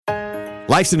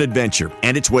Life's an adventure,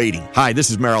 and it's waiting. Hi, this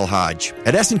is Merrill Hodge.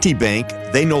 At S&T Bank,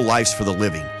 they know life's for the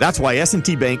living. That's why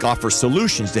S&T Bank offers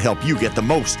solutions to help you get the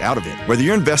most out of it. Whether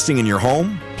you're investing in your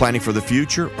home, planning for the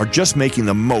future, or just making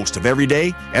the most of every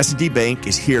day, S&T Bank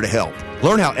is here to help.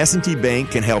 Learn how S&T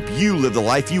Bank can help you live the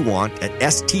life you want at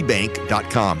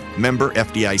stbank.com. Member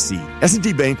FDIC.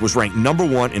 S&T Bank was ranked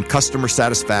 #1 in customer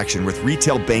satisfaction with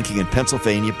retail banking in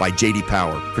Pennsylvania by J.D.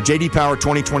 Power. For J.D. Power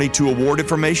 2022 award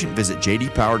information, visit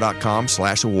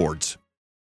jdpower.com/awards.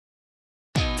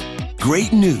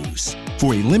 Great news.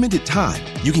 For a limited time,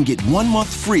 you can get 1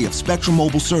 month free of Spectrum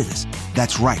Mobile service.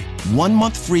 That's right, 1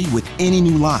 month free with any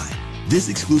new line. This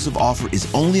exclusive offer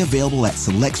is only available at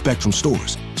select Spectrum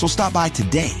stores, so stop by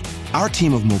today. Our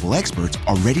team of mobile experts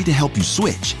are ready to help you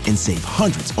switch and save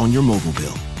hundreds on your mobile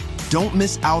bill. Don't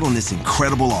miss out on this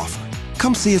incredible offer.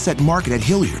 Come see us at Market at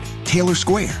Hilliard, Taylor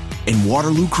Square, and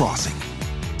Waterloo Crossing.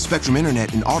 Spectrum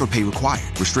Internet and autopay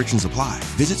required. Restrictions apply.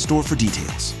 Visit store for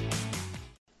details.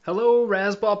 Hello,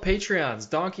 Razzball Patreons.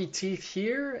 Donkey Teeth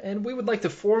here, and we would like to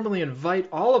formally invite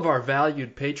all of our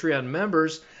valued Patreon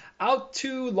members out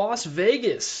to Las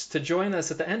Vegas to join us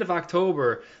at the end of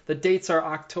October. The dates are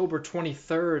October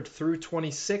 23rd through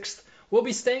 26th. We'll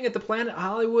be staying at the Planet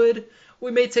Hollywood.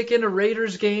 We may take in a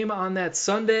Raiders game on that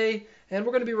Sunday, and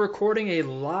we're going to be recording a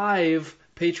live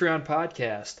Patreon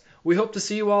podcast. We hope to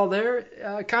see you all there.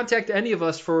 Contact any of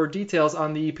us for details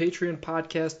on the Patreon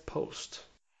podcast post.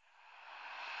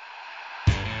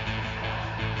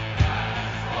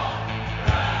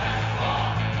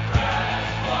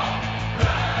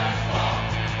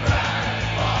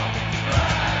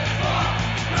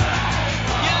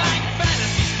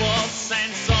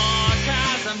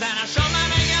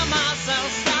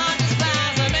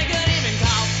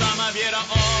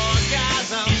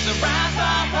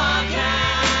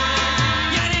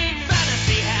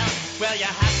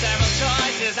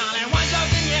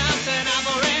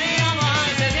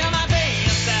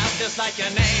 Like your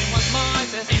name was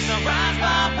Moses. It's a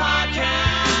Razzball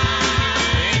podcast.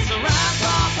 It's a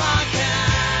Razzball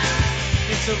podcast.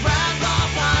 It's a Razzball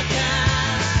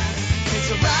podcast.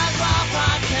 It's a Razzball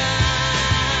podcast.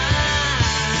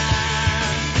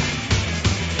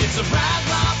 It's a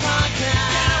Razzball podcast.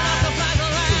 Get a Razzball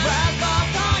podcast. It's a Razzball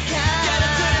podcast. Get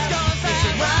it till it's going fast. It's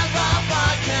a Razzball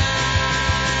podcast.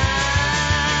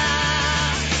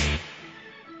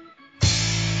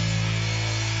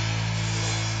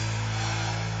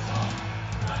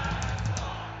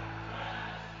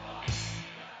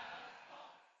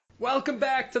 Welcome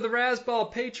back to the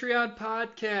Razzball Patreon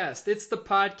podcast. It's the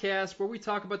podcast where we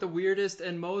talk about the weirdest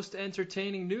and most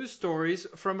entertaining news stories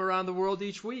from around the world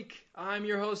each week. I'm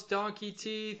your host, Donkey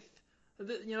Teeth.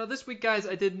 This week, guys,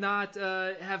 I did not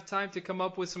have time to come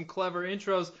up with some clever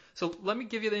intros, so let me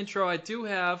give you the intro I do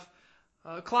have.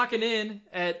 Clocking in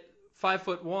at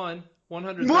 5'1",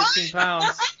 113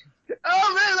 pounds.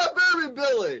 Oh, man, that better be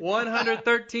Billy.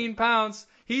 113 pounds.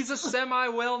 He's a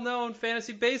semi-well-known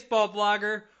fantasy baseball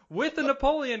blogger with a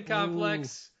Napoleon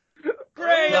complex.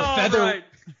 Grey Albright.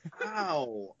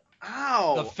 Ow.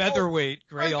 The featherweight,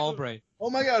 Grey Albright. Oh,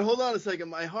 my God. Hold on a second.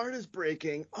 My heart is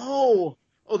breaking. Oh,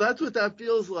 that's what that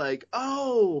feels like.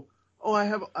 I'm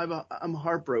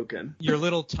heartbroken. Your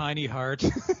little tiny heart.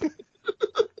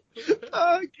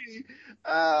 Donkey.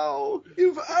 Ow.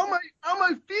 How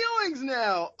my feelings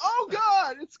now? Oh,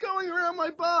 God. It's going around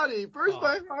my body. First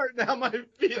my heart, now my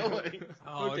feelings.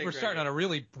 Okay, we're starting on a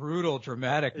really brutal,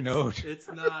 dramatic note. It's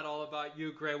not all about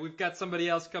you, Greg. We've got somebody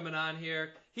else coming on here.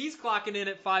 He's clocking in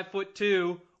at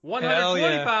 5'2",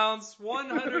 120 pounds.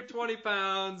 120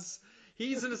 pounds.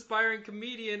 He's an aspiring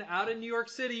comedian out in New York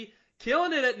City,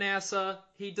 killing it at NASA.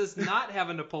 He does not have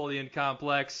a Napoleon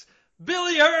complex.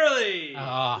 Billy Hurley!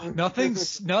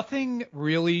 Nothing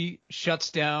really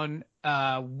shuts down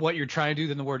what you're trying to do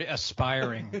than the word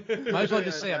aspiring. Might as well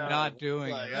just say I'm not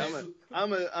doing it.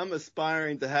 I'm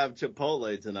aspiring to have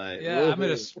Chipotle tonight. Yeah, I'm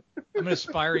an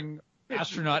aspiring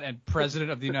astronaut and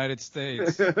president of the United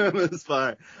States. I'm an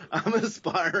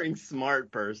aspiring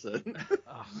smart person.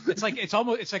 It's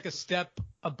like a step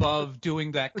above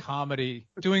doing that comedy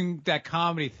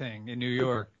thing in New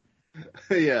York.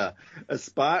 Yeah,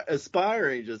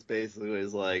 aspiring just basically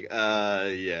is like,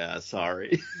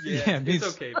 sorry. Yeah, it's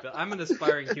okay. But I'm an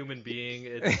aspiring human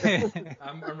being.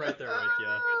 I'm right there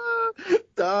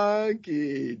with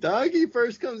you. Donkey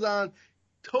first comes on,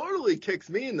 totally kicks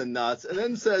me in the nuts, and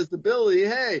then says to Billy,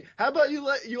 "Hey, how about you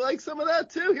like some of that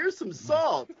too? Here's some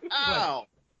salt." Ow.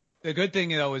 The good thing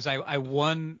though is I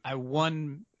won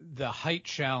the height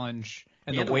challenge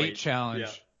and the weight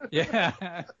challenge.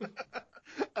 Yeah.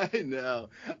 I know.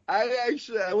 I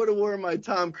would have worn my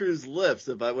Tom Cruise lifts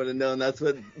if I would have known that's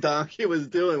what Donkey was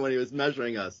doing when he was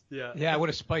measuring us. Yeah. Yeah, I would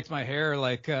have spiked my hair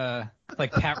like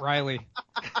Pat Riley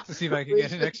to see if I could We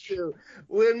get an should extra. do-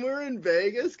 When we're in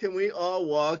Vegas, can we all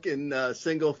walk in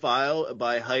single file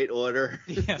by height order?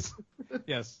 Yes,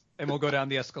 and we'll go down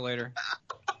the escalator.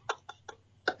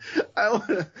 I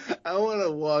want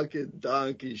to walk in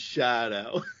Donkey's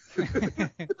shadow.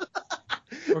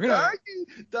 We're gonna.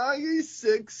 Donkey's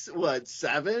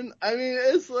 7? I mean,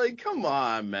 it's like, come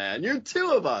on, man. You're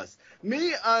two of us.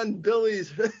 Me on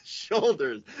Billy's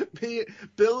shoulders.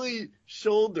 Billy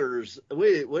Shoulders.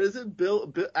 Wait, what is it?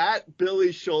 At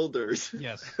Billy Shoulders.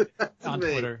 Yes, That's on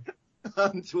me. Twitter.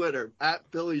 On Twitter, at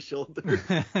Billy Shoulders.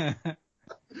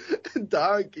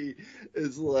 Donkey's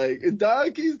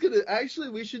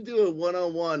gonna we should do a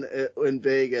one-on-one in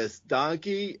Vegas.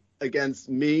 Donkey against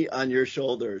me on your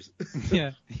shoulders.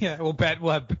 Yeah. We'll bet.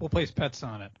 We'll place bets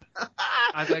on it.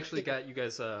 I've actually got you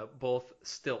guys both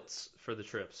stilts for the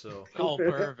trip, so. Oh,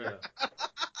 perfect.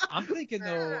 I'm thinking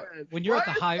though, when you're at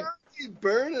the high. Why is Donkey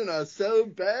burning us so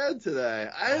bad today?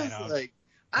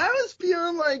 I was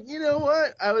feeling like, you know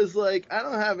what? I was like, I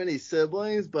don't have any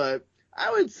siblings, but I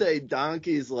would say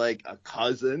Donkey's like a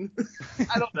cousin.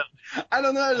 I don't know. I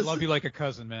don't know how to I love you like a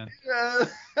cousin, man. I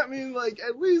mean, like,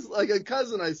 at least like a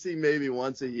cousin I see maybe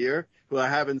once a year who I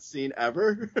haven't seen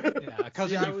ever. Yeah, a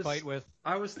cousin See, you fight with.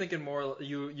 I was thinking more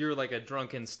you're like a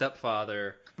drunken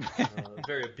stepfather,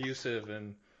 very abusive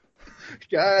and.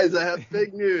 Guys, I have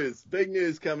big news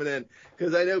coming in,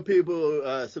 because I know people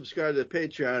who subscribe to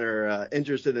Patreon are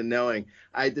interested in knowing.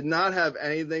 I did not have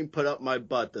anything put up my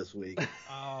butt this week.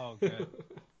 Oh, good.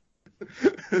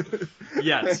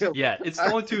 Yes, yeah, it's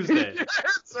still Tuesday.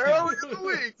 It's early in the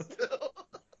week still.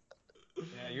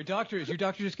 Yeah, your doctor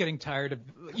just getting tired of.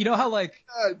 You know how like.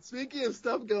 God, speaking of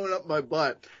stuff going up my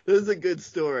butt, this is a good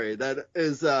story. That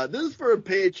is this is for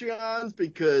Patreons,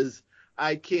 because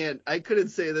I couldn't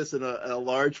say this in a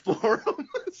large forum.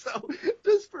 So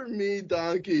just for me,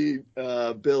 Donkey,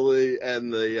 Billy,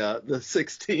 and the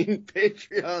 16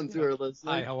 Patreons who are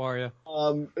listening. Hi, how are you?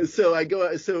 So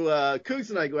Kooks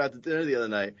and I go out to dinner the other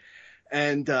night,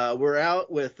 and we're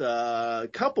out with a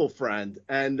couple friend,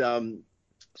 and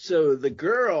so the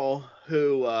girl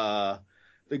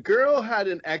had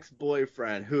an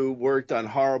ex-boyfriend who worked on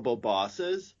Horrible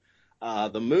Bosses.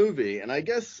 The movie, and I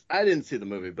guess I didn't see the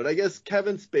movie, but I guess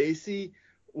Kevin Spacey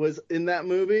was in that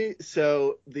movie.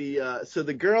 So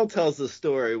the girl tells the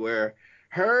story where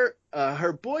her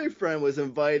boyfriend was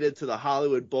invited to the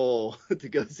Hollywood Bowl to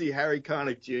go see Harry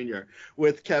Connick Jr.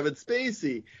 with Kevin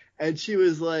Spacey, and she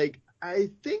was like,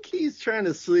 I think he's trying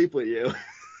to sleep with you.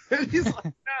 And he's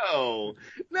like, no,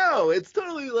 it's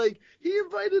totally like he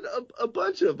invited a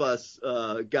bunch of us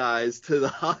guys to the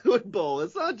Hollywood Bowl.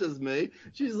 It's not just me.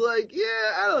 She's like,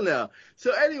 yeah, I don't know.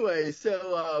 So anyway,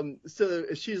 so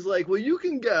she's like, well, you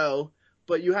can go,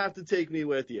 but you have to take me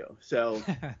with you. So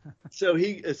I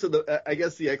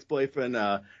guess the ex-boyfriend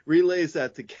relays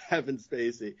that to Kevin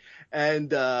Spacey, and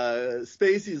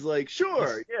Spacey's like,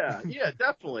 sure, yeah,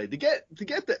 definitely. To get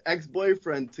the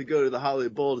ex-boyfriend to go to the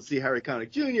Hollywood Bowl to see Harry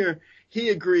Connick Jr., he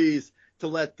agrees to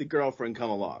let the girlfriend come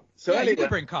along. So anyway, you can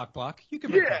bring cock block. You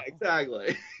can bring cock block.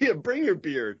 Exactly. Yeah, bring your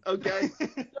beard, okay?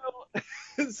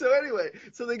 So anyway,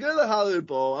 so they go to the Hollywood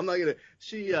Bowl. I'm not gonna.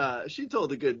 She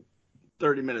told a good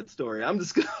 30-minute story. I'll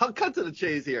cut to the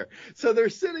chase here. So they're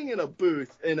sitting in a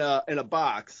booth in a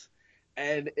box,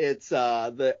 and it's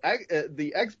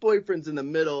the ex-boyfriend's in the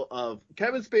middle of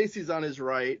Kevin Spacey's on his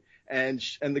right, and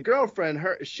the girlfriend,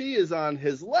 she is on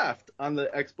his left, on the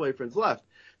ex-boyfriend's left.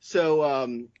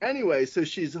 So anyway, so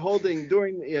she's holding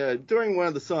during one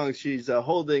of the songs, she's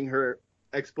holding her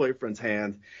ex-boyfriend's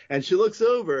hand, and she looks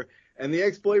over, and the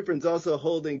ex-boyfriend's also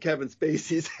holding Kevin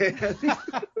Spacey's hand.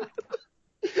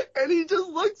 And he just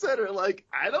looks at her like,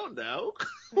 I don't know.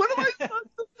 What am I supposed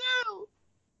to do?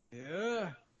 Yeah.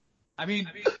 I mean,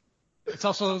 it's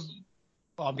also.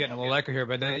 Well, I'm getting a little echo here,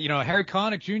 but Harry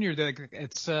Connick Jr.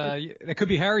 It could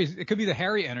be Harry's. It could be the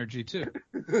Harry energy too.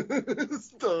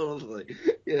 Totally.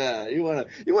 Yeah. You wanna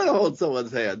hold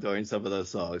someone's hand during some of those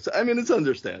songs. I mean, it's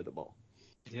understandable.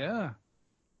 Yeah.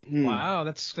 Wow,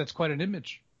 that's quite an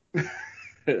image.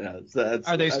 Yeah,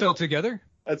 Are they still together?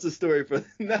 That's a story for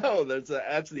no. That's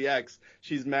the ex.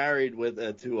 She's married to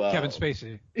Kevin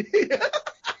Spacey. Yeah.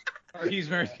 Or he's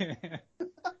married.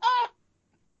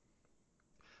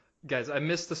 Guys, I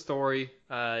missed the story.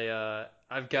 I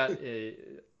got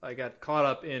caught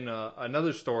up in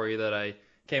another story that I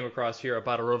came across here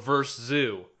about a reverse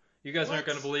zoo. You guys aren't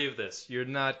going to believe this. You're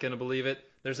not going to believe it.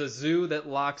 There's a zoo that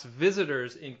locks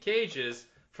visitors in cages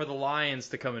for the lions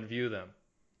to come and view them.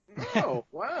 Oh,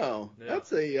 wow. Yeah.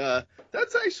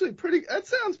 That's actually that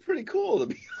sounds pretty cool, to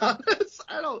be honest.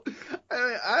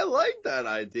 I like that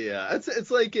idea.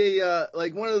 It's like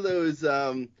like one of those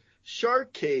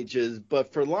shark cages,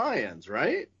 but for lions,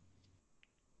 right?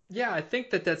 Yeah, I think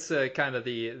that's kind of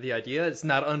the idea. It's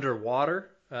not underwater,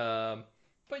 but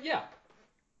yeah.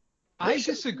 I should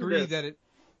do disagree this. that it.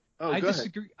 Oh, I go ahead.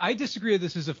 disagree. I disagree that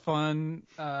this is a fun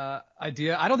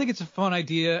idea. I don't think it's a fun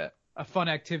idea, a fun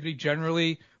activity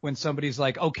generally when somebody's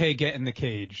like, okay, get in the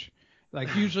cage.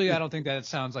 Like usually I don't think that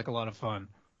sounds like a lot of fun.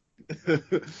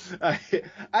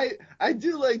 I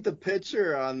do like the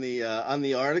picture on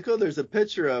the article. There's a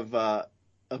picture of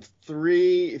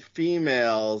 3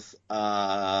 females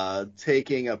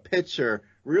taking a picture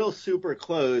real super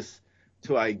close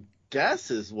to, I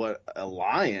guess, is what a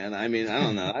lion. I mean, I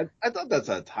don't know. I thought that's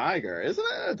a tiger, isn't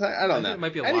it? I don't know. Think it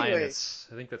might be a Anyway, lioness.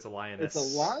 I think that's a lioness. it's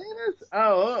a lioness.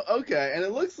 Oh, okay. And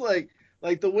it looks like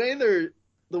the way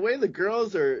the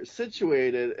girls are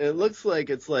situated, it looks like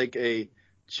it's like a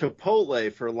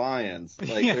Chipotle for lions.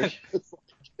 Like Yeah. they're just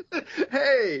like,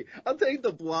 hey, I'll take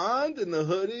the blonde and the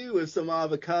hoodie with some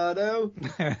avocado.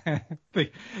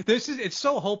 It's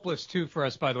so hopeless too for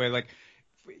us, by the way. Like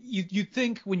you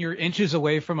think when you're inches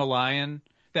away from a lion,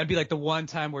 that'd be like the one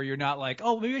time where you're not like,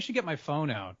 oh, maybe I should get my phone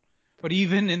out. But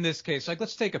even in this case, like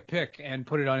let's take a pic and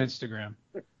put it on Instagram.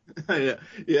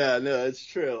 Yeah, no, it's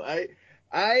true.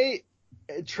 I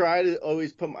try to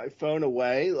always put my phone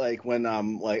away, like when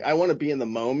like I want to be in the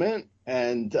moment,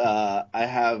 and I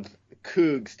have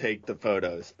Cougs take the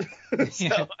photos.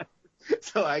 Yeah.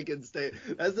 So I can stay.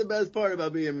 That's the best part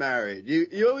about being married.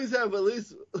 You always have at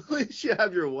least you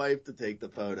have your wife to take the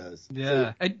photos.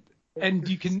 Yeah. And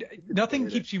you can nothing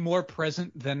keeps you more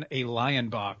present than a lion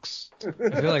box. I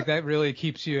feel like that really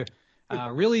keeps you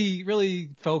really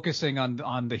focusing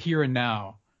on the here and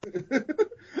now.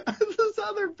 This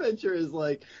other picture is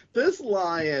like this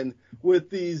lion with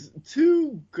these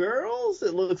 2 girls.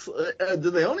 It looks. Do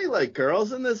they only like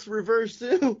girls in this reverse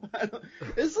zoo?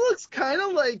 This looks kind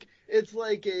of like it's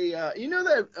like a you know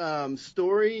that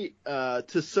story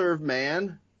To Serve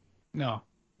Man. No.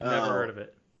 Never heard of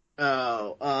it.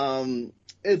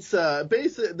 It's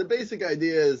the basic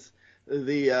idea is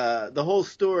the whole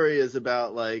story is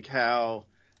about like how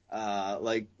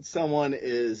like someone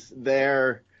is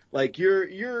there, like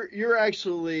you're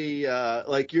actually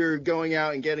like you're going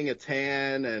out and getting a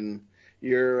tan and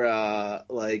you're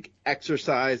like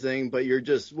exercising, but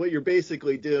what you're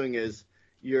basically doing is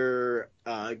you're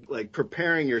like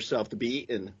preparing yourself to be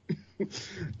eaten.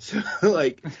 So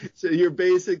you're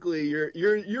basically you're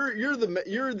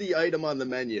the item on the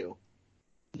menu.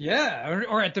 Yeah,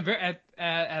 or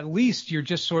at least you're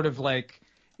just sort of like,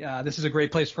 yeah, this is a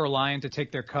great place for a lion to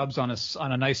take their cubs on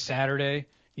a nice Saturday.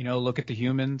 You know, look at the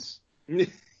humans.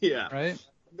 Yeah. Right.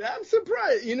 I'm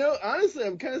surprised. You know, honestly,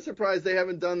 I'm kind of surprised they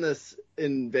haven't done this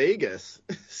in Vegas.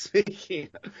 Speaking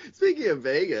of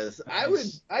Vegas,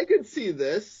 Nice. I could see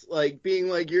this like being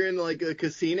like you're in like a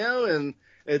casino and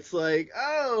it's like,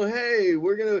 oh, hey, you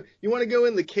want to go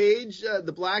in the cage,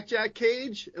 the blackjack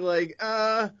cage? Like,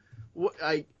 I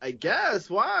guess,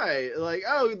 why? Like,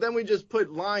 oh, then we just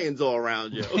put lions all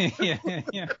around you.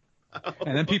 Yeah.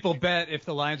 And then people bet if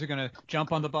the lions are going to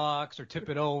jump on the box or tip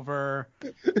it over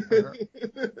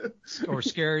or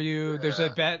scare you. There's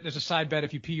a side bet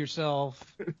if you pee yourself.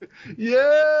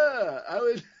 Yeah, I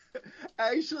would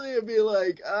actually it'd be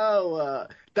like, oh,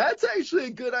 that's actually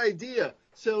a good idea.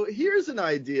 So here's an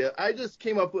idea. I just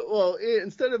came up with, well,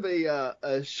 instead of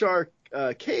a shark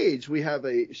cage, we have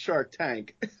a shark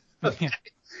tank. Okay.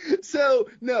 So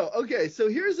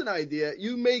here's an idea.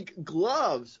 You make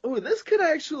gloves. Oh, this could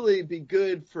actually be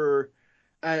good for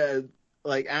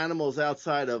like animals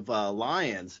outside of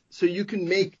lions. So you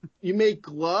make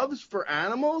gloves for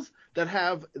animals that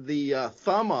have the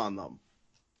thumb on them.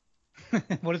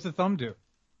 What does the thumb do?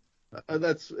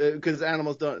 That's because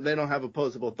animals don't have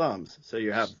opposable thumbs. So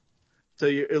you're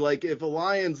like, if a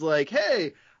lion's like,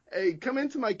 hey, come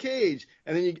into my cage,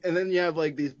 and then you have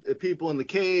like these people in the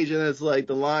cage, and it's like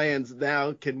the lions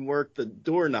now can work the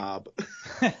doorknob.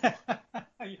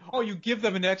 Oh, you give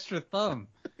them an extra thumb.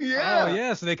 Yeah. Oh,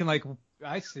 yeah, so they can like,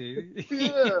 I see.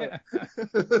 Yeah.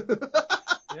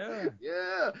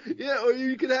 Yeah. Yeah. Or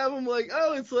you could have them like,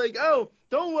 oh, it's like, oh,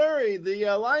 don't worry, the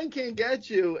lion can't get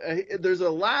you. There's a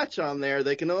latch on there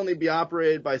that can only be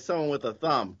operated by someone with a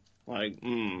thumb. Like,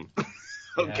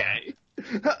 okay.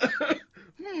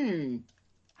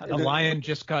 The lion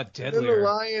just got And deadlier. the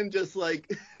lion just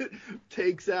like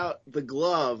takes out the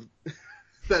glove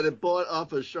that it bought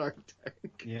off a Shark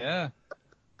Tank. Yeah.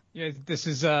 Yeah, this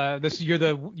is you're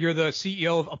the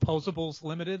CEO of Opposables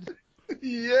Limited.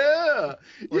 Yeah.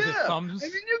 Or is it Yeah. thumbs? I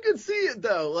mean, you can see it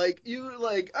though. Like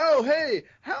oh hey,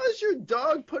 how is your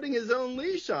dog putting his own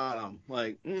leash on him?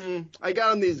 Like, I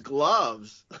got him these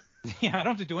gloves. Yeah, I don't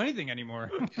have to do anything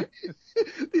anymore.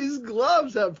 These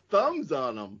gloves have thumbs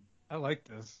on them. I like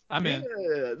this. I'm in.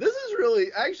 Yeah, this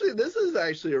is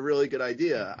actually a really good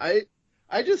idea.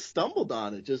 I just stumbled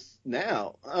on it just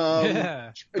now.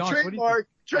 Yeah. A Donk, what do you think?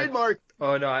 trademark.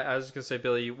 Oh no, I was gonna say,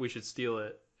 Billy, we should steal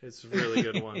it. It's a really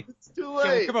good one. It's too Yeah,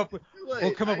 late.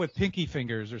 we'll come up with pinky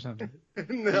fingers or something.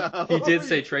 No. He did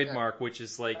say trademark, which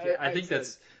is like I think said-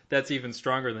 that's even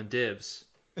stronger than dibs.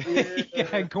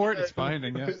 Yeah, in court it's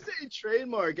binding. Yeah. You say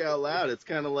trademark out loud. It's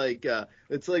kind of like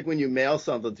it's like when you mail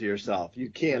something to yourself. You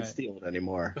can't Right. steal it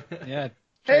anymore. Yeah.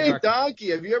 Hey, trademark.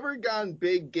 Donkey, have you ever gone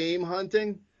big game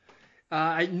hunting?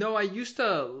 I know I used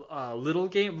to little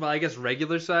game, well, I guess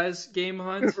regular size game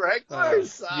hunt. Regular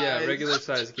size. Yeah, regular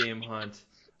size game hunt.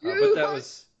 You But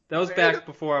hunt that was back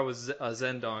before I was a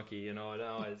Zen donkey. You know,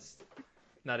 now it's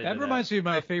not into That reminds me of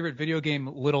my favorite video game,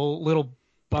 Little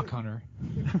Buck Hunter.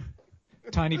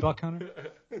 Tiny Buck Hunter.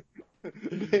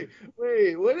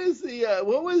 Wait, what is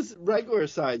what was regular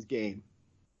size game?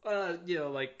 You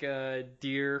know, like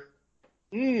deer.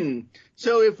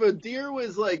 So if a deer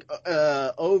was like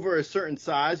over a certain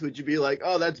size, would you be like,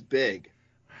 oh, that's big?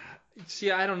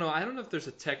 See, I don't know. I don't know if there's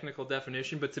a technical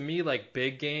definition, but to me, like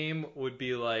big game would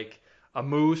be like a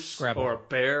moose Scrabble. or a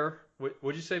bear.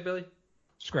 What'd you say, Billy?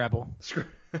 Scrabble.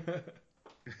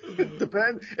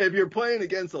 Depends if you're playing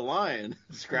against a lion.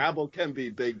 Scrabble can be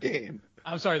big game.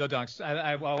 I'm sorry though, Donks.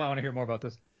 I want to hear more about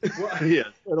this. Yeah,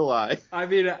 so do I. I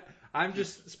mean, I'm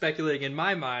just speculating in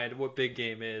my mind what big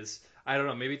game is. I don't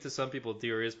know. Maybe to some people,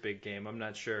 deer is big game. I'm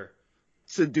not sure.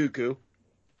 Sudoku.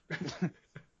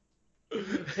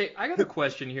 Hey, I got a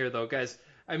question here, though, guys.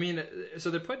 I mean, so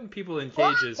they're putting people in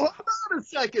cages. Hold on a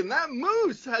second. That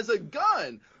moose has a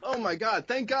gun. Oh my God!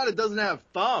 Thank God it doesn't have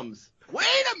thumbs. Wait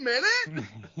a minute.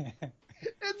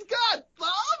 It's got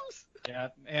thumbs. Yeah,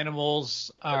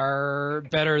 animals are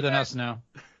better than us now.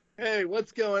 Hey,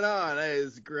 what's going on? Hey,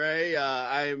 it's Gray.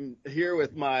 I'm here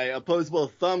with my opposable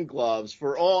thumb gloves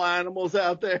for all animals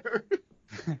out there.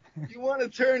 You want to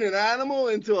turn an animal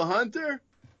into a hunter?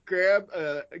 Grab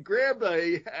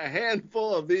a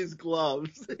handful of these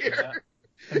gloves. Here. Yeah.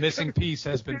 A missing piece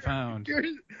has been found.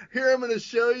 Here, I'm going to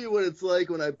show you what it's like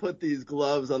when I put these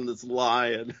gloves on this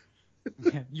lion.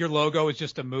 Your logo is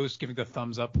just a moose giving the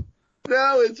thumbs up.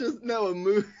 No, it's just a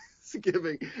moose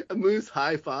giving a moose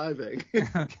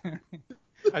high-fiving.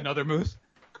 Another moose.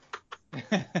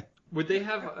 Would they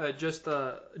have just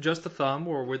a thumb,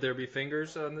 or would there be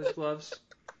fingers on these gloves?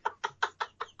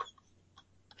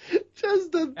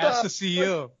 Just a thumb. Ask the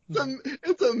CEO.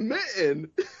 It's a mitten.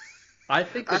 I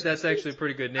think that's actually a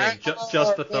pretty good name.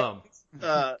 Just the thumb.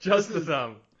 Just the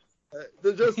thumb.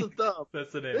 Just the thumb.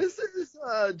 That's the name. This is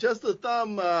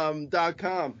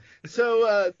justthethumb.com.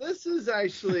 So this is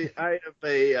actually I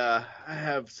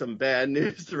have some bad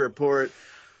news to report.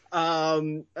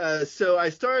 So I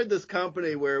started this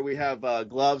company where we have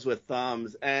gloves with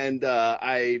thumbs, and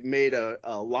I made a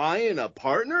lion a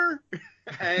partner,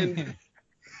 and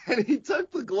he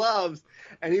took the gloves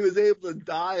and he was able to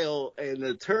dial an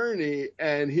attorney,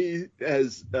 and he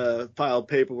has filed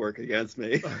paperwork against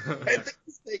me. I think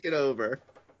he's taken over.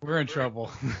 We're in trouble.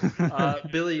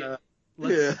 Billy,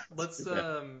 let's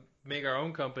make our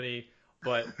own company,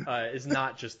 but it's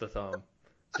not just the thumb.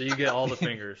 So you get all the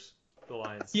fingers, the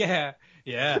lines. Yeah.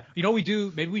 You know what we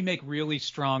do? Maybe we make really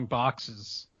strong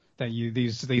boxes that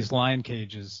these lion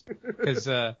cages, because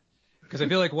I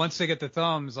feel like once they get the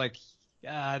thumbs, like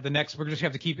the next we're just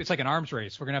have to keep. It's like an arms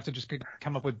race. We're gonna have to just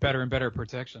come up with better and better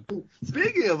protection.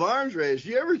 Speaking of arms race,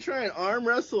 you ever try and arm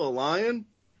wrestle a lion?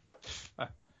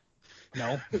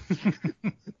 No. Is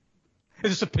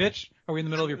this a pitch? Are we in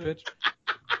the middle of your pitch?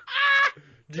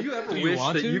 Do you ever Do you wish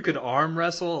want that to? you could arm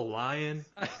wrestle a lion?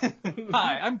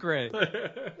 Hi, I'm Gray.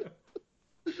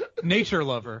 Nature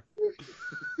lover.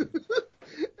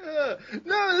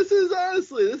 No, this is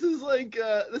honestly, this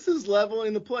is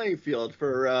leveling the playing field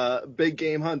for big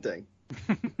game hunting.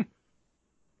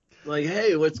 Like,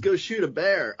 hey, let's go shoot a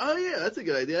bear. Oh yeah, that's a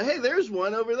good idea. Hey, there's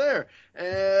one over there.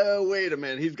 Wait a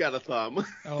minute, he's got a thumb.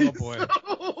 Oh boy.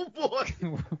 Oh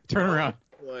boy. Turn around.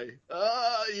 Boy.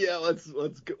 Yeah,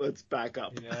 let's back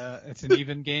up. Yeah, it's an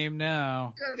even game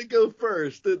now. Gotta go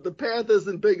first. The path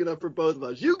isn't big enough for both of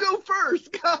us. You go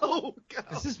first. Go.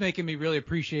 This is making me really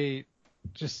appreciate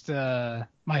just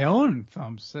my own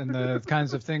thumbs and the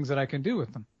kinds of things that I can do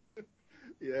with them.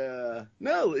 Yeah.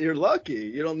 No, you're lucky.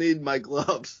 You don't need my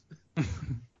gloves.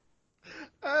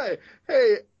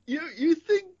 Hey, You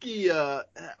think I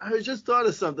just thought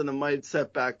of something that might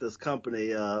set back this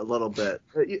company a little bit.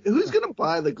 Who's gonna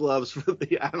buy the gloves for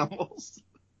the animals?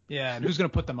 Yeah, and who's gonna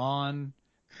put them on?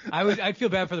 I'd feel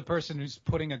bad for the person who's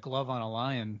putting a glove on a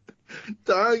lion.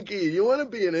 Donkey, you want to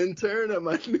be an intern at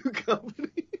my new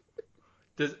company?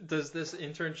 Does this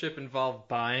internship involve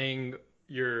buying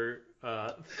your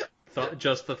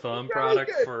just the thumb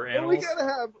product for animals? We gotta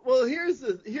have. Well, here's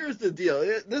the deal.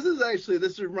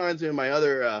 This reminds me of my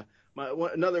other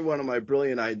another one of my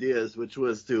brilliant ideas, which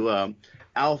was to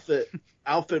outfit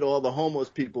all the homeless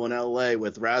people in LA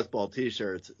with Razzball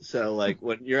t-shirts. So like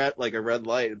when you're at like a red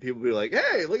light and people be like,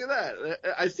 "Hey, look at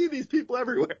that! I see these people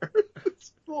everywhere."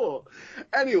 It's cool.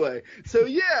 Anyway, so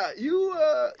yeah, you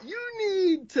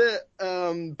need to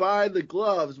buy the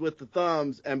gloves with the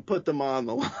thumbs and put them on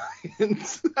the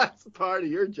lions. That's part of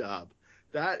your job.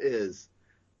 That is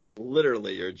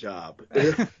literally your job.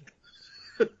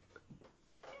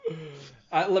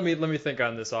 Let me think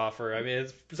on this offer. I mean,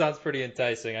 it sounds pretty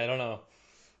enticing. I don't know.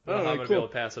 I don't know how I'm going to be able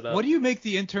to pass it up. What do you make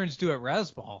the interns do at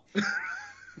Razzball?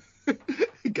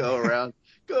 Go around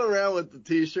with the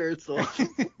t-shirts.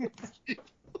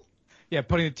 Yeah,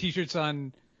 putting the t-shirts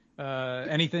on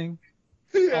anything.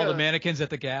 Yeah. All the mannequins at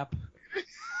the Gap.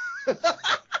 Hey,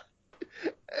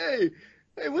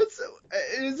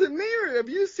 is it me or have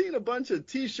you seen a bunch of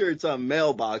t-shirts on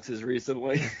mailboxes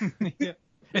recently? Yeah.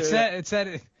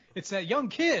 It's that young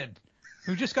kid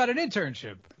who just got an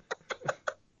internship.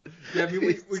 Yeah, I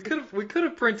mean, we could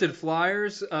have printed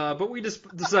flyers, but we just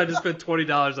decided to spend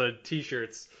 $20 on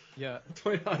t-shirts. Yeah,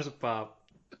 $20 a pop.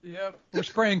 Yep. We're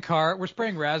spraying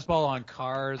Razzball on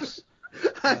cars.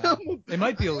 It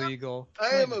might be illegal.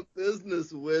 I am a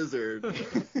business wizard.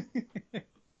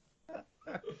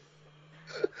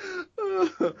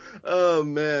 Oh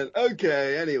man.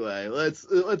 Okay. Anyway,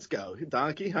 let's go.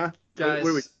 Donkey, huh?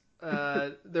 Guys,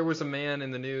 there was a man in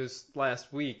the news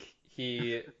last week.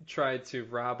 He tried to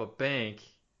rob a bank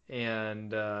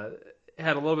and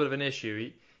had a little bit of an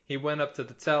issue. He went up to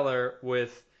the teller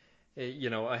with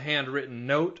a handwritten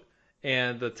note,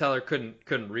 and the teller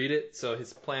couldn't read it, so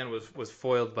his plan was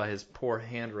foiled by his poor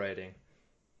handwriting.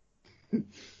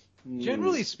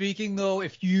 Generally speaking, though,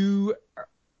 if you're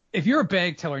a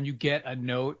bank teller and you get a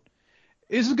note,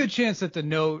 there's a good chance that the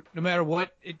note, no matter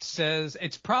what it says,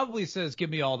 it probably says, "Give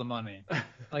me all the money."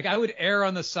 Like, I would err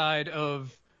on the side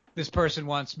of this person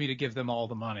wants me to give them all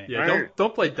the money. Yeah,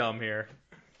 don't play dumb here.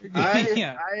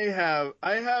 I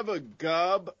have a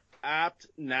Gub Apt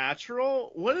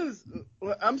Natural.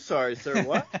 I'm sorry, sir.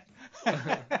 What?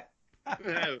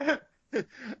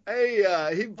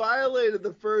 Hey, he violated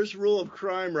the first rule of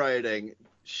crime writing: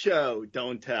 show,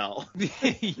 don't tell.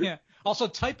 Yeah. Also,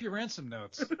 type your ransom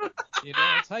notes.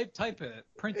 Type it,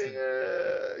 print it.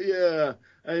 Yeah,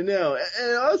 I know.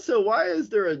 And also, why is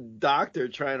there a doctor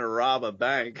trying to rob a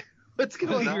bank? What's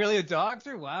going on? Is he really a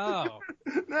doctor? Wow.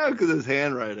 No, because his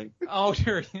handwriting. Oh,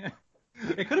 sure. Yeah.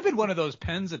 It could have been one of those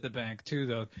pens at the bank too,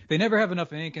 though. They never have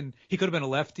enough ink, and he could have been a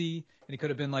lefty, and he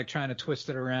could have been like trying to twist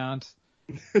it around.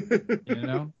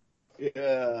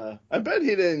 Yeah. I bet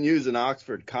he didn't use an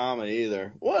Oxford comma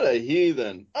either. What a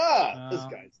heathen. This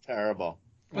guy's terrible.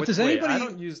 But does anybody... I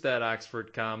don't use that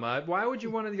Oxford comma. Why would you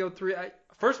want to go through...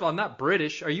 First of all, I'm not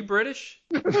British. Are you British?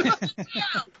 Hello.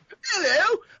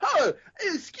 Oh,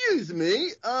 excuse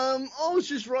me. I was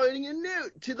just writing a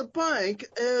note to the bank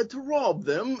to rob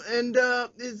them, and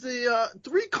is the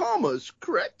 3 commas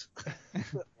correct?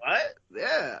 What?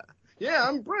 Yeah. Yeah,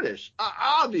 I'm British.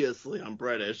 Obviously, I'm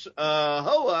British.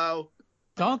 Hello.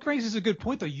 Donk raises a good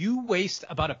point, though. You waste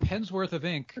about a pen's worth of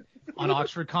ink on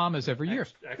Oxford commas every year.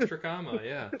 Extra comma,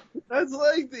 yeah. That's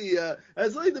like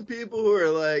the people who are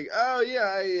like, oh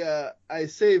yeah, I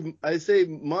save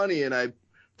money and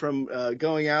from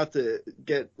going out to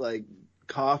get like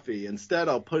coffee. Instead,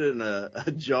 I'll put it in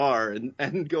a jar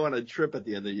and go on a trip at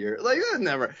the end of the year. Like,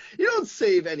 you don't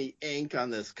save any ink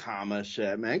on this comma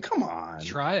shit, man. Come on.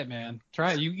 Try it, man.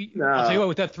 Try it. No. I'll tell you what,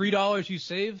 with that $3 you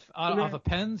save off of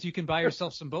pens, you can buy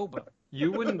yourself some boba.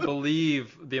 You wouldn't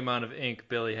believe the amount of ink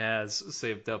Billy has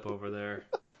saved up over there.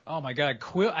 Oh my God,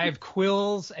 I have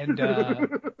quills and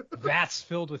vats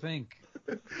filled with ink.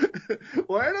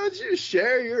 Why don't you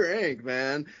share your ink,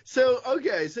 man? So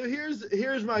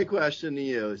here's my question to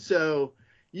you. So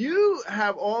you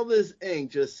have all this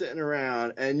ink just sitting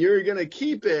around, and you're gonna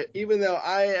keep it even though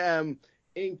I am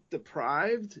ink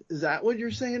deprived? Is that what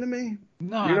you're saying to me?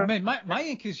 No, man, my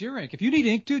ink is your ink. If you need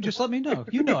ink, dude, just let me know.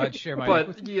 You know I'd share my ink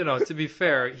with you. But, to be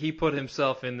fair, he put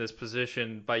himself in this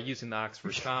position by using the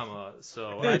Oxford comma,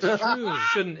 so That's true.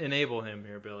 Shouldn't enable him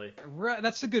here, Billy. Right,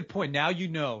 that's a good point. Now you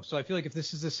know. So I feel like if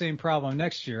this is the same problem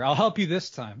next year, I'll help you this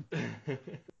time.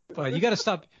 But you got to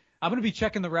stop. I'm going to be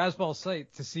checking the Razzball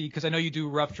site to see, because I know you do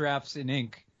rough drafts in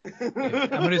ink. I'm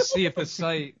going to see if the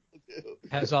site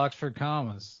has Oxford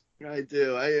commas. I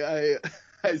do.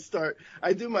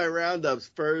 I do my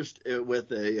roundups first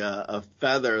with a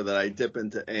feather that I dip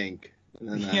into ink,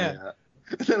 and then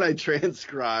then I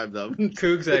transcribe them.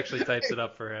 Cougs actually types it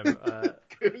up for him.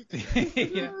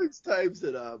 Cougs types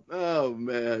it up. Oh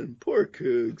man, poor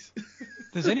Cougs.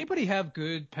 Does anybody have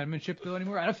good penmanship though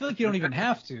anymore? I feel like you don't even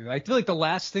have to. I feel like the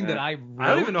last thing that I wrote, I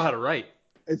don't even know how to write.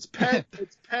 It's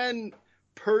pen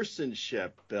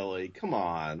personship, Billy. Come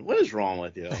on, what is wrong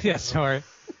with you? Yeah, sorry.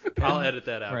 I'll edit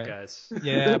that out, guys.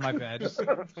 Yeah, my bad. I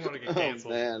don't want to get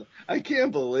canceled. Oh man, I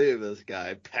can't believe this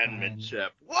guy.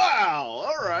 Penmanship. Wow.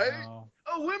 All right. Wow.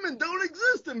 Oh, women don't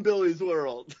exist in Billy's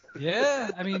world.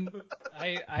 Yeah, I mean,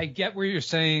 I get where you're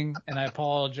saying, and I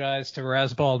apologize to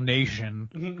Razzball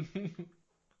Nation.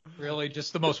 Really,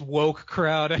 just the most woke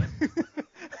crowd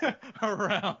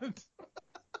around.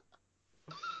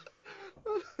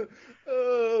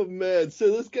 Oh man,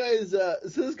 so this guy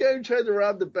who tried to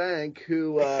rob the bank,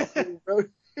 who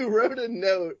wrote a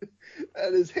note,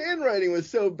 and his handwriting was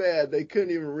so bad they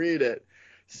couldn't even read it.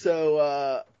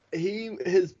 So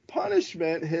his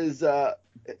punishment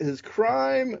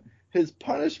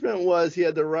was he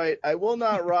had to write, "I will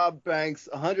not rob banks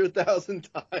 100,000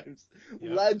 times,"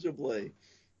 legibly.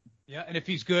 Yeah, and if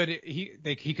he's good, he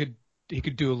could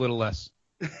do a little less.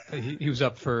 He was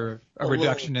up for a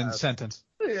reduction in sentence.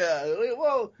 Yeah,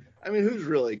 well, I mean, who's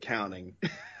really counting?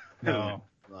 No.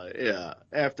 Yeah,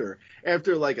 after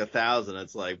like 1,000,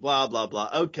 it's like blah blah blah.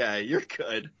 Okay, you're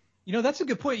good. You know, that's a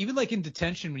good point. Even like in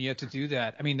detention, when you have to do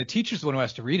that, I mean, the teacher's the one who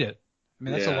has to read it. I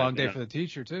mean, that's a long day for the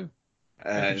teacher too.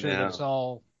 Making sure that's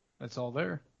all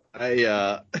there.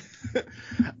 I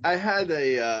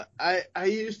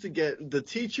used to get the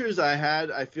teachers I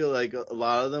had. I feel like a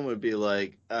lot of them would be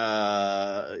like,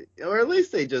 or at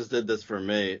least they just did this for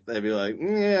me. They'd be like,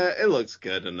 yeah, it looks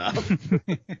good enough.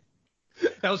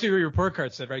 That was what your report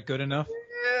card said, right? Good enough.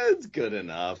 Yeah, it's good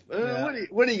enough. What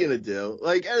are you gonna do?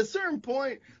 Like at a certain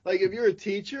point, like if you're a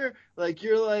teacher, like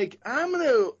you're like, I'm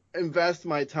gonna invest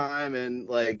my time in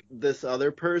like this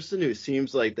other person who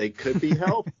seems like they could be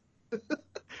helped.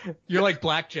 You're like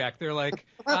blackjack. They're like,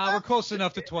 we're close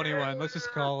enough to 21. Let's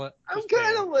just call it. I'm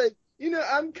kind of like,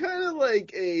 I'm kind of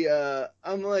like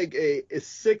I'm like a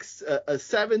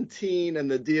 17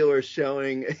 and the dealer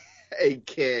showing a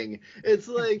king. It's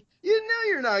like,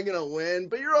 you're not going to win,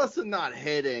 but you're also not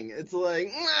hitting. It's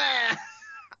like,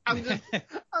 I'm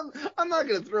not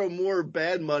going to throw more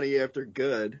bad money after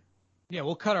good. Yeah,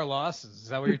 we'll cut our losses. Is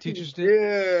that what your teachers did?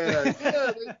 Yeah.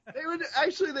 They would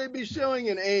actually. They'd be showing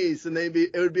an ace, and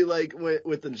it would be like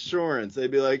with insurance. They'd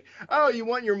be like, "Oh, you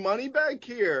want your money back?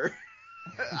 Here,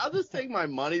 I'll just take my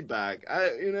money back."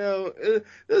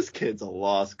 This kid's a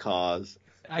lost cause.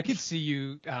 I could see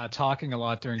you talking a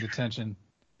lot during detention.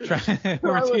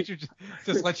 Or a teacher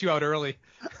just lets you out early.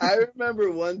 I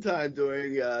remember one time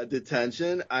during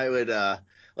detention, I would.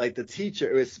 Like the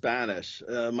teacher, it was Spanish.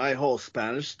 My whole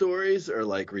Spanish stories are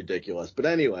like ridiculous. But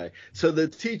anyway, so the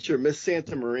teacher, Miss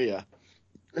Santa Maria,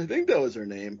 I think that was her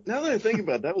name. Now that I think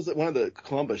about it, that was one of the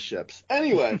Columbus ships.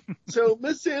 Anyway, so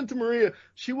Miss Santa Maria,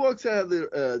 she walks out of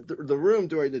the room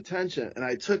during detention, and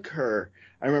I took her.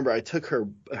 I remember I took her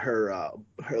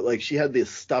like she had this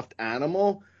stuffed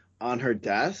animal on her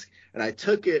desk, and I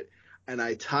took it and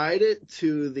I tied it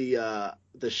to the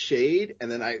shade, and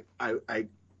then I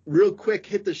real quick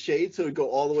hit the shade so it would go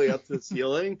all the way up to the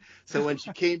ceiling. So when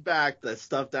she came back, the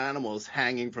stuffed animal was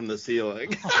hanging from the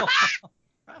ceiling.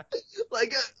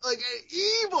 like an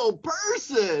evil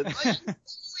person. Like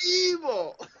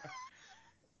evil.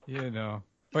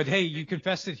 But hey, you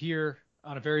confessed it here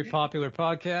on a very popular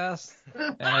podcast,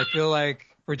 and I feel like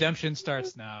redemption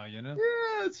starts now, Yeah,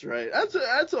 that's right.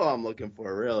 That's all I'm looking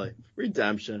for, really.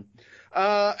 Redemption.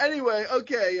 Anyway,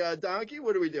 okay, Donkey,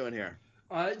 what are we doing here?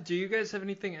 Do you guys have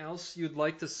anything else you'd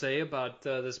like to say about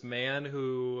this man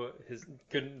who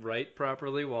couldn't write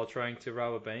properly while trying to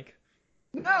rob a bank?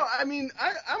 No, I mean,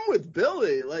 I'm with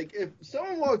Billy. Like, if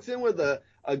someone walks in with a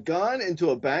gun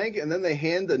into a bank and then they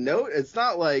hand the note, it's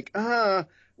not like,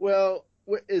 well,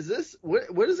 what is this?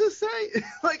 What does this say?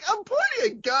 Like, I'm pointing a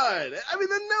gun. I mean,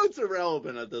 the note's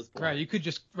irrelevant at this point. Right, you could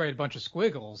just write a bunch of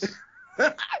squiggles.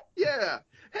 Yeah.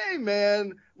 Hey,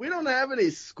 man, we don't have any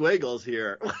squiggles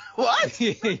here. What?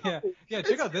 Yeah,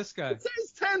 check out this guy. It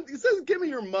says, give me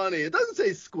your money. It doesn't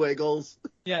say squiggles.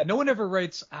 Yeah, no one ever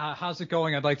writes, how's it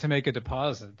going? I'd like to make a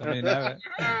deposit. I mean,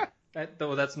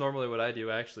 Well, that's normally what I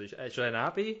do, actually. Should I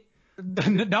not be?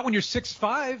 Not when you're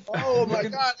 6'5". Oh my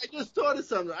God! I just thought of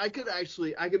something. I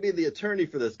could be the attorney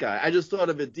for this guy. I just thought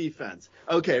of a defense.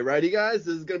 Okay, ready, guys?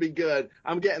 This is gonna be good.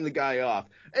 I'm getting the guy off.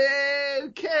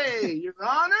 Okay, Your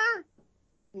Honor,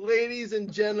 ladies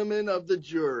and gentlemen of the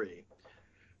jury,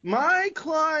 my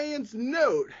client's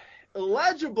note,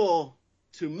 illegible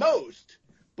to most,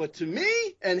 but to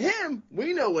me and him,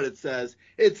 we know what it says.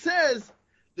 It says,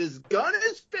 "This gun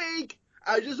is fake.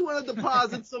 I just want to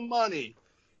deposit some money."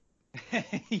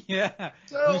 Yeah.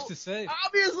 So, who's to say?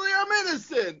 obviously, I'm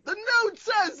innocent. The note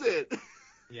says it.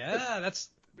 Yeah,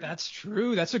 that's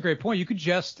true. That's a great point. You could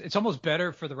it's almost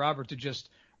better for the robber to just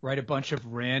write a bunch of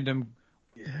random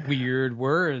weird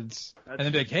words and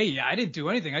then be like, hey, I didn't do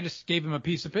anything. I just gave him a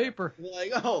piece of paper.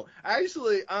 Like, oh,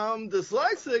 actually, I'm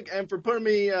dyslexic, and for putting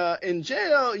me in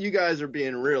jail, you guys are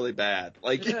being really bad.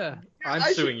 Like, Yeah.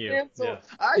 I'm suing you. Yeah.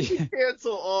 I should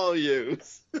cancel all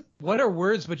use. What are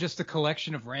words but just a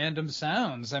collection of random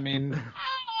sounds? I mean,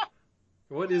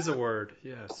 What is a word?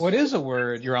 Yes. what is a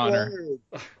word, Your Honor?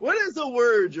 What is a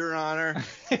word, Your Honor?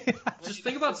 Just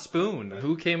think about spoon.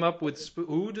 Who came up with spoon?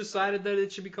 Who decided that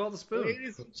it should be called a spoon?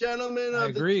 Ladies and gentlemen I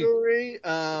of the agree. jury,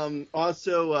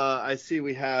 also, I see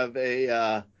we have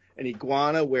an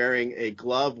iguana wearing a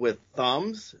glove with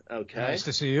thumbs. Okay. Nice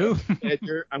to see you.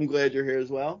 I'm glad you're here as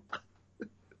well.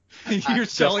 You're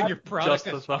selling your product.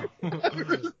 Just the thumb.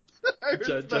 I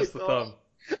Just the thumb.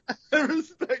 I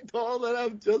respect all that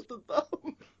have just a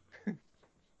thumb.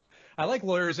 I like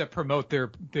lawyers that promote their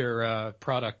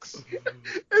products.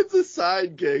 It's a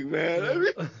side gig, man. I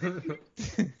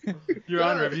mean, Your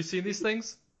Honor, have you seen these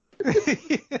things?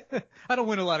 I don't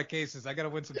win a lot of cases. I got to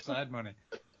win some side money.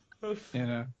 You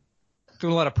know,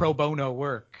 doing a lot of pro bono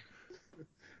work.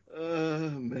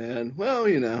 Man. Well,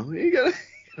 you gotta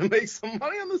make some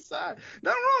money on the side.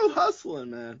 Nothing wrong with hustling,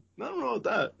 man. Nothing wrong with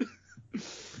that.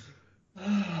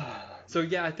 So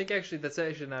yeah, I think actually that's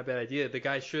actually not a bad idea. The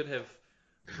guy should have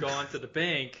gone to the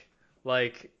bank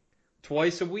like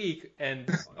twice a week and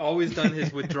always done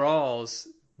his withdrawals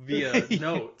via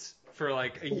note for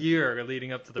like a year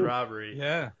leading up to the robbery.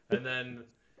 Yeah. And then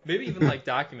maybe even like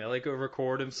document, like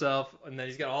record himself, and then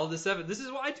he's got all this evidence. This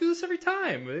is why I do this every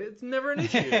time. It's never an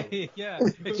issue. Yeah,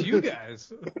 it's you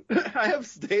guys. I have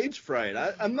stage fright.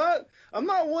 I'm not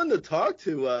one to talk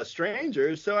to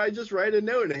strangers, so I just write a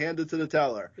note and hand it to the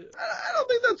teller. I don't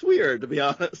think that's weird, to be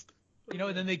honest. You know,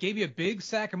 and then they gave you a big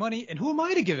sack of money, and who am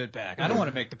I to give it back? I don't want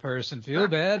to make the person feel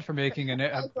bad for making an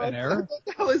error.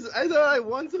 I thought I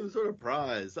won some sort of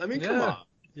prize. I mean, come on.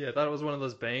 Yeah, I thought it was one of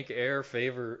those bank error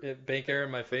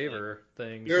in my favor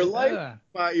things. You're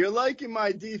liking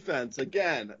my defense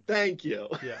again. Thank you.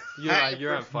 Yeah,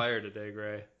 you're on fire today,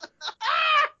 Gray.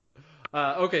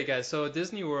 Okay, guys. So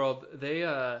Disney World,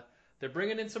 they're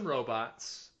bringing in some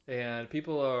robots, and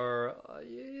people are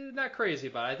not crazy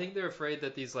about it. I think they're afraid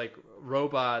that these like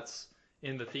robots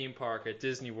in the theme park at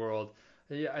Disney World,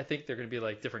 I think they're gonna be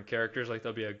like different characters. Like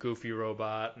there'll be a Goofy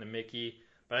robot and a Mickey.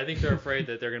 But I think they're afraid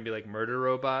that they're going to be like murder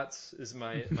robots, is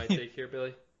my take here,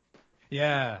 Billy.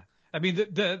 Yeah. I mean,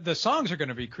 the songs are going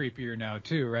to be creepier now,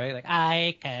 too, right? Like,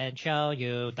 I can show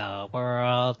you the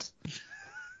world.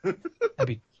 I'm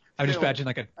just imagining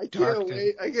like a dark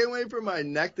thing. I can't wait for my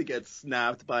neck to get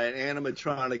snapped by an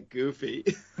animatronic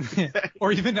Goofy.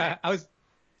 Or even, I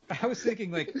was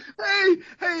thinking like, hey,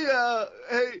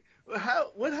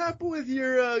 what happened with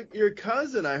your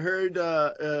cousin? I heard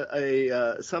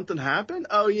something happened.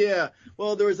 Oh yeah,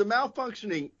 well there was a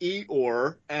malfunctioning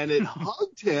Eeyore and it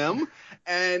hugged him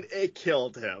and it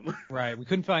killed him. Right, we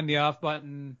couldn't find the off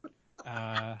button.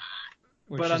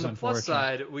 But on the plus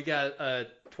side, we got a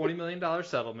 $20 million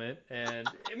settlement, and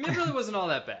it really wasn't all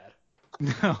that bad.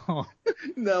 No,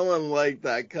 no one liked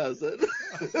that cousin.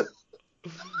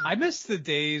 I miss the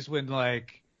days when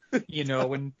like, you know,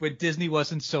 when Disney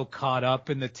wasn't so caught up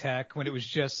in the tech, when it was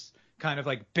just kind of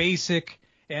like basic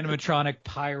animatronic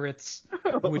pirates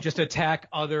who would just attack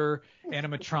other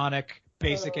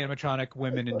basic animatronic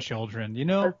women and children, you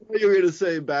know? I thought you were going to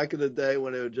say back in the day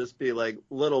when it would just be like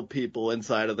little people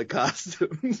inside of the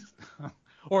costumes.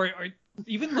 or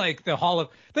even like the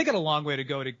they got a long way to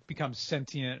go to become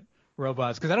sentient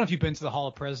robots, because I don't know if you've been to the Hall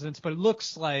of Presidents, but it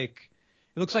looks like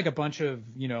a bunch of,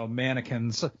 you know,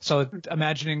 mannequins. So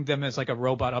imagining them as like a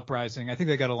robot uprising, I think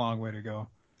they got a long way to go.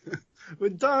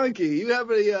 But Donkey, you have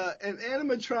an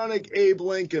animatronic Abe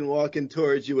Lincoln walking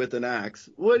towards you with an axe.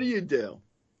 What do you do?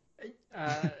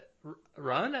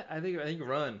 Run? I think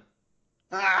run.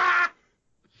 Ah!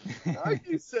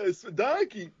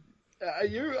 Donkey,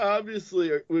 you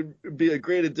obviously would be a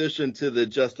great addition to the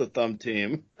Just a Thumb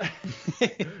team.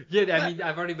 Yeah, I mean,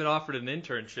 I've already been offered an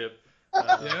internship.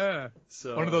 Yeah.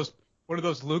 So one of one of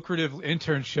those lucrative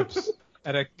internships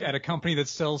at a company that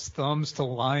sells thumbs to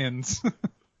lions.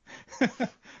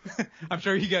 I'm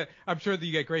sure that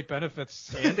you get great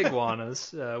benefits. And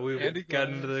iguanas. We've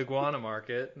gotten into the iguana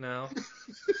market now.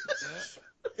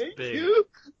 Thank you.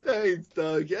 Thanks,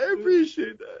 Doug. I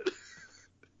appreciate that.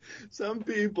 Some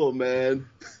people, man.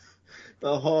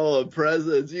 The Hall of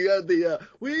Presidents. You got the,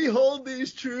 we hold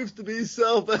these truths to be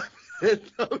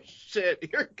self-evident. Oh, shit.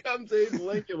 Here comes Abe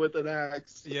Lincoln with an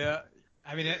axe. Yeah.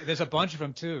 I mean, there's a bunch of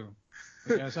them, too.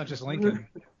 You know, it's not just Lincoln.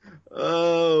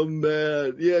 Oh,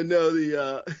 man. Yeah, no,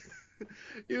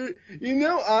 you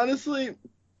know, honestly,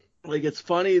 like, it's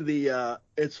funny to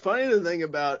think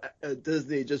about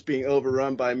Disney just being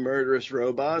overrun by murderous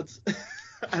robots.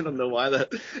 I don't know why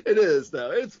it is, though.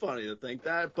 It's funny to think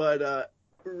that, but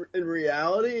in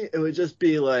reality, it would just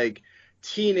be like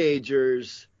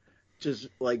teenagers just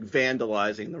like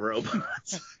vandalizing the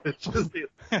robots.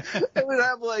 It would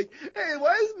have like, hey,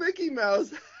 why does Mickey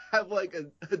Mouse have like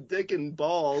a dick and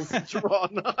balls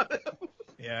drawn on him?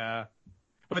 Yeah.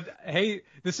 But hey,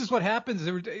 this is what happens.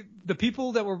 The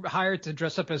people that were hired to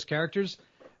dress up as characters,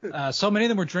 so many of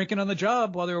them were drinking on the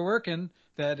job while they were working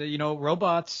that,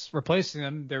 robots replacing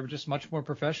them, they were just much more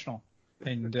professional.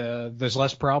 And there's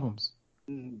less problems.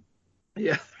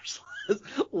 Yeah, there's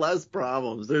less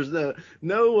problems. There's there's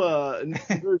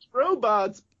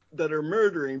robots that are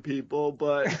murdering people,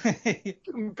 but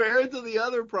compared to the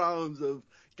other problems of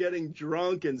getting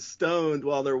drunk and stoned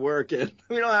while they're working,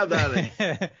 we don't have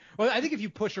that. Well, I think if you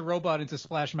push a robot into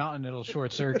Splash Mountain, it'll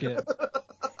short circuit.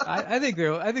 I think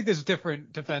there's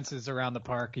different defenses around the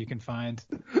park you can find.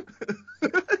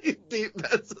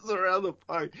 Defenses around the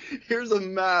park. Here's a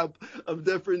map of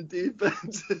different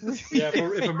defenses. Yeah,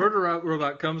 if a murder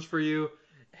robot comes for you,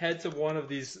 head to one of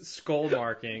these skull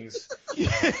markings.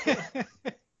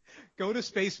 Go to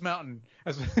Space Mountain.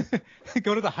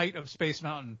 Go to the height of Space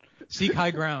Mountain. Seek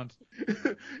high ground.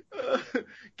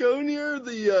 Go near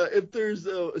the if there's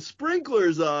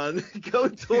sprinklers on, go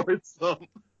towards them.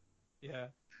 Yeah.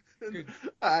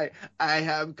 I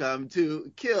have come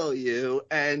to kill you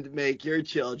and make your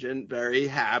children very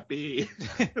happy.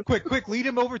 Quick, lead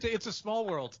him over to It's a Small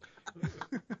World.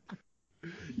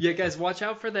 Yeah, guys, watch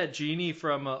out for that genie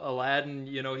from Aladdin.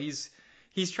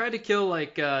 He's tried to kill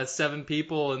like 7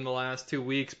 people in the last 2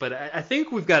 weeks, but I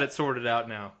think we've got it sorted out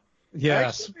now.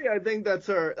 Yes. Actually, I think that's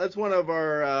one of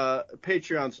our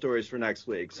Patreon stories for next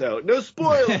week. So no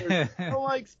spoilers. I don't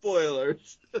like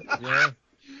spoilers. Yeah.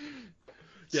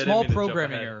 Yeah, small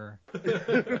programming error.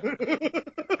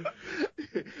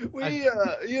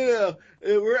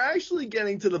 We're actually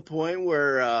getting to the point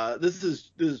where this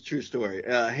is true story.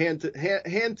 Hand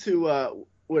to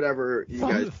whatever you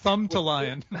guys. Thumb to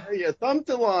lion. Yeah, thumb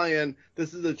to lion.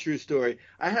 This is a true story.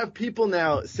 I have people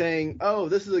now saying, "Oh,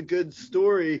 this is a good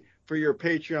story for your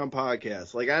Patreon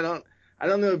podcast." Like I don't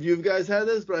know if you guys had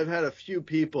this, but I've had a few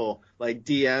people like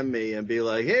DM me and be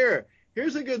like,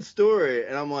 "Here's a good story,"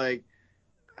 and I'm like,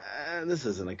 this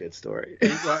isn't a good story.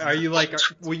 Are you like,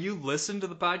 will you listen to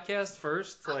the podcast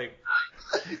first? Like,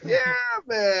 yeah,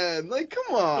 man. Like,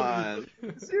 come on.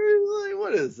 Seriously,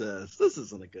 what is this? This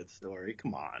isn't a good story.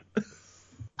 Come on.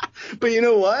 But you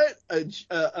know what?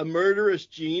 A murderous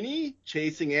genie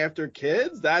chasing after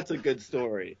kids? That's a good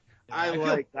story. Yeah, I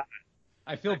like that.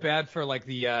 I feel bad for like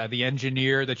the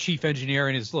engineer, the chief engineer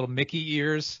in his little Mickey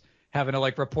ears, having to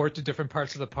like report to different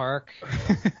parts of the park.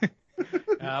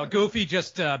 Goofy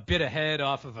just bit a head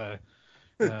off of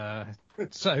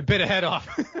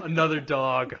another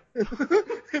dog.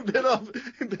 bit off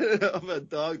a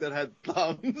dog that had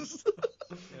thumbs.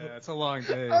 Yeah, it's a long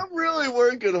day. I'm really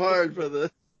working hard for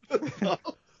this.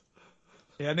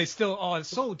 Yeah, and they still, it's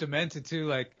so demented too.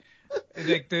 Like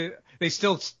they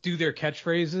still do their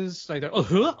catchphrases. Like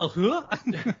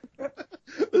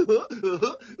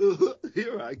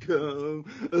here I come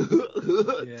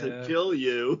to kill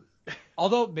you.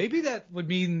 Although maybe that would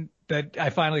mean that I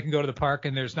finally can go to the park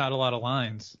and there's not a lot of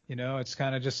lines. It's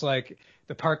kind of just like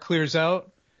the park clears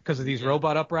out because of these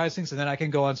robot uprisings, and then I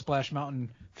can go on Splash Mountain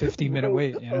 15-minute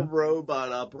wait. A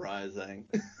robot uprising.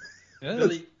 Yeah.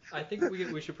 Really, I think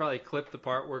we should probably clip the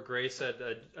part where Gray said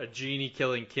a genie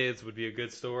killing kids would be a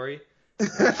good story.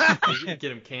 Get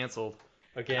him canceled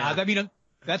again.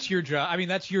 That's your job. I mean,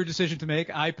 that's your decision to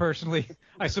make. I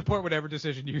support whatever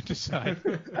decision you decide.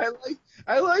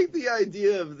 I like the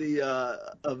idea of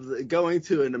the going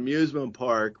to an amusement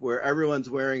park where everyone's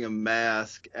wearing a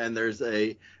mask and there's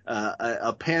a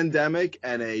pandemic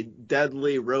and a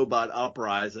deadly robot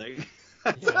uprising.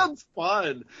 That sounds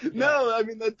fun. No, I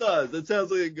mean that does. That sounds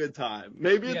like a good time.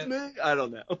 Maybe it's me. I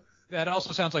don't know. That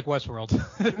also sounds like Westworld.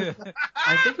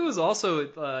 I think it was also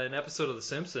an episode of The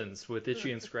Simpsons with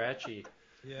Itchy and Scratchy.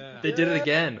 Yeah. They did it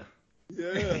again.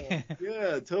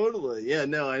 Yeah, totally. Yeah,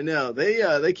 no, I know.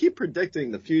 They keep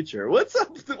predicting the future. What's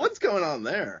up? What's going on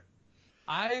there?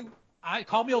 I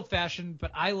call me old-fashioned,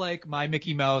 but I like my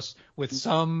Mickey Mouse with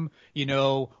some,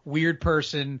 weird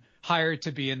person hired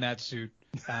to be in that suit,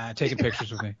 taking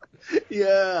pictures with me.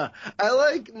 Yeah, I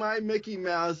like my Mickey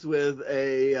Mouse with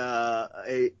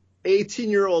a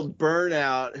 18-year-old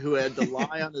burnout who had to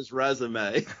lie on his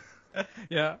resume.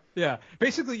 Yeah.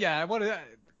 Basically, yeah. I want to.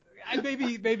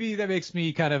 Maybe that makes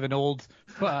me kind of an old,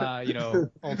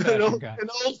 old-fashioned guy. An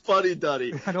old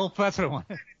fuddy-duddy. That's what I want.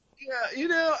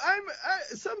 Yeah,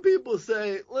 some people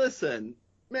say, listen,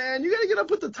 man, you got to get up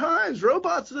with the times.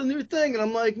 Robots are the new thing. And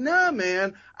I'm like, nah,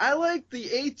 man, I like the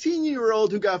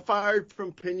 18-year-old who got fired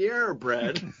from Panera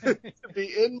Bread to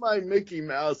be in my Mickey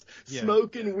Mouse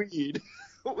smoking weed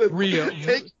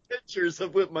taking pictures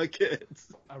with my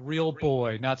kids. A real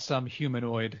boy, not some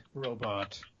humanoid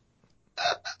robot.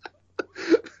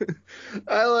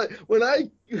 I like when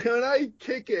I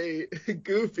kick a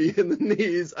Goofy in the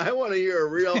knees, I want to hear a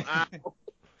real ow.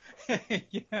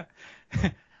 Yeah.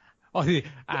 Oh, the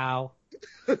ow.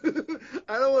 I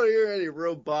don't want to hear any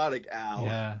robotic ow.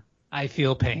 Yeah. I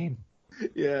feel pain.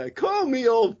 Yeah, call me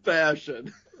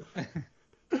old-fashioned.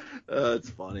 It's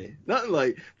funny. Nothing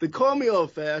like the call me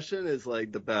old-fashioned is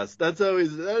like the best. That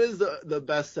is the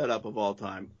best setup of all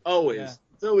time. Always. Yeah.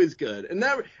 It's always good. It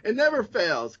never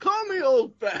fails. Call me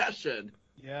old-fashioned.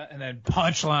 Yeah, and then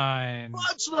punchline.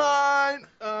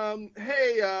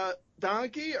 Hey,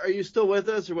 Donkey, are you still with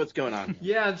us, or what's going on?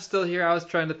 Yeah, I'm still here. I was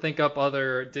trying to think up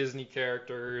other Disney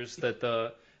characters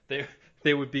that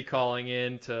they would be calling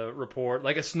in to report.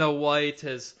 Like a Snow White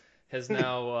has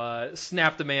now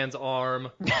snapped a man's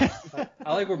arm.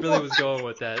 I like where Billy was going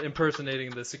with that, impersonating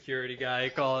the security guy,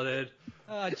 calling it.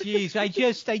 Oh, jeez, I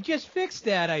just fixed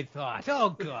that, I thought.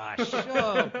 Oh, gosh.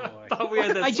 Oh, boy. Thought we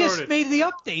had that I sorted. just made the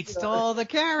updates to all the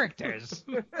characters.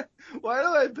 Why do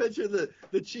I picture the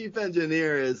chief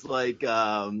engineer as like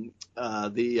the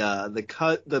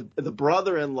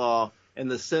brother-in-law in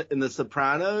the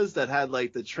Sopranos that had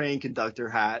like the train conductor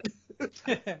hat?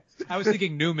 I was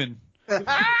thinking Newman.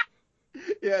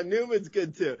 Yeah, Newman's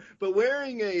good too. But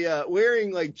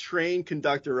wearing like train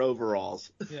conductor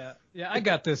overalls. Yeah, I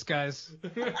got this, guys.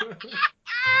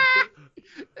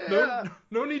 No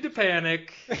need to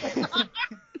panic.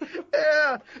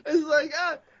 Yeah, it's like,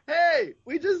 hey,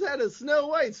 we just had a Snow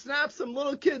White snap some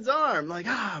little kid's arm. Like,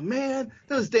 man,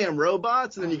 those damn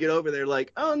robots. And then you get over there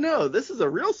like, oh no, this is a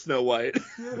real Snow White.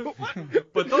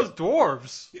 But those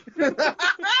dwarves.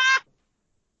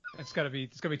 It's gonna be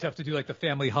tough to do like the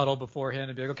family huddle beforehand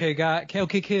and be like,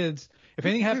 okay, kids, if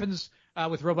anything happens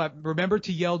with robot, remember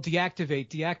to yell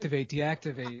deactivate.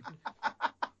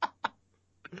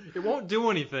 It won't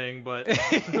do anything, but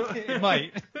it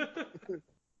might.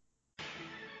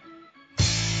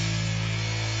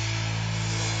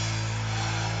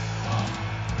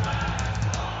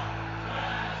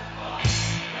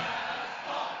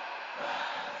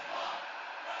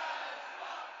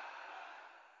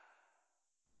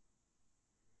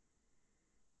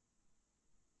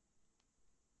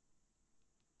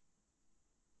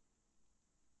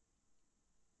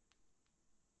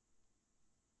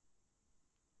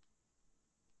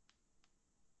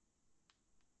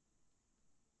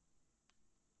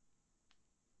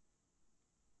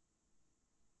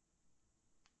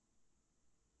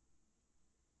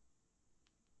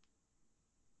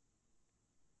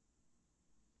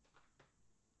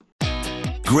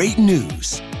 Great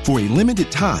news. For a limited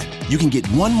time, you can get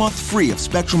 1 month free of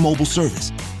Spectrum Mobile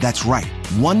service. That's right,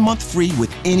 1 month free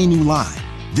with any new line.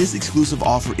 This exclusive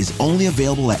offer is only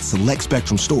available at select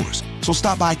Spectrum stores, so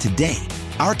stop by today.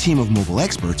 Our team of mobile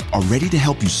experts are ready to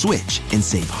help you switch and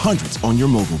save hundreds on your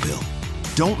mobile bill.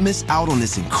 Don't miss out on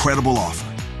this incredible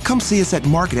offer. Come see us at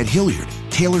Market at Hilliard,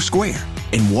 Taylor Square,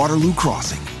 and Waterloo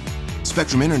Crossing.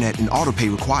 Spectrum Internet and autopay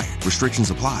required. Restrictions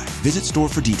apply. Visit store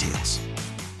for details.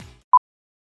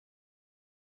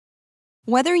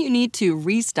 Whether you need to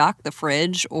restock the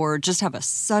fridge or just have a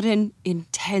sudden,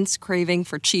 intense craving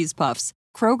for cheese puffs,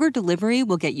 Kroger Delivery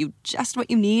will get you just what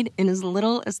you need in as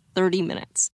little as 30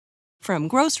 minutes. From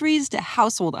groceries to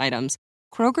household items,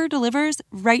 Kroger delivers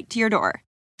right to your door.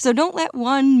 So don't let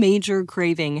one major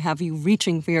craving have you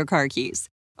reaching for your car keys.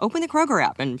 Open the Kroger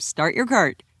app and start your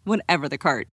cart, whatever the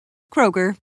cart.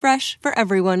 Kroger, fresh for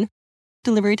everyone.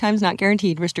 Delivery times not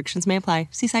guaranteed. Restrictions may apply.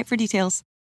 See site for details.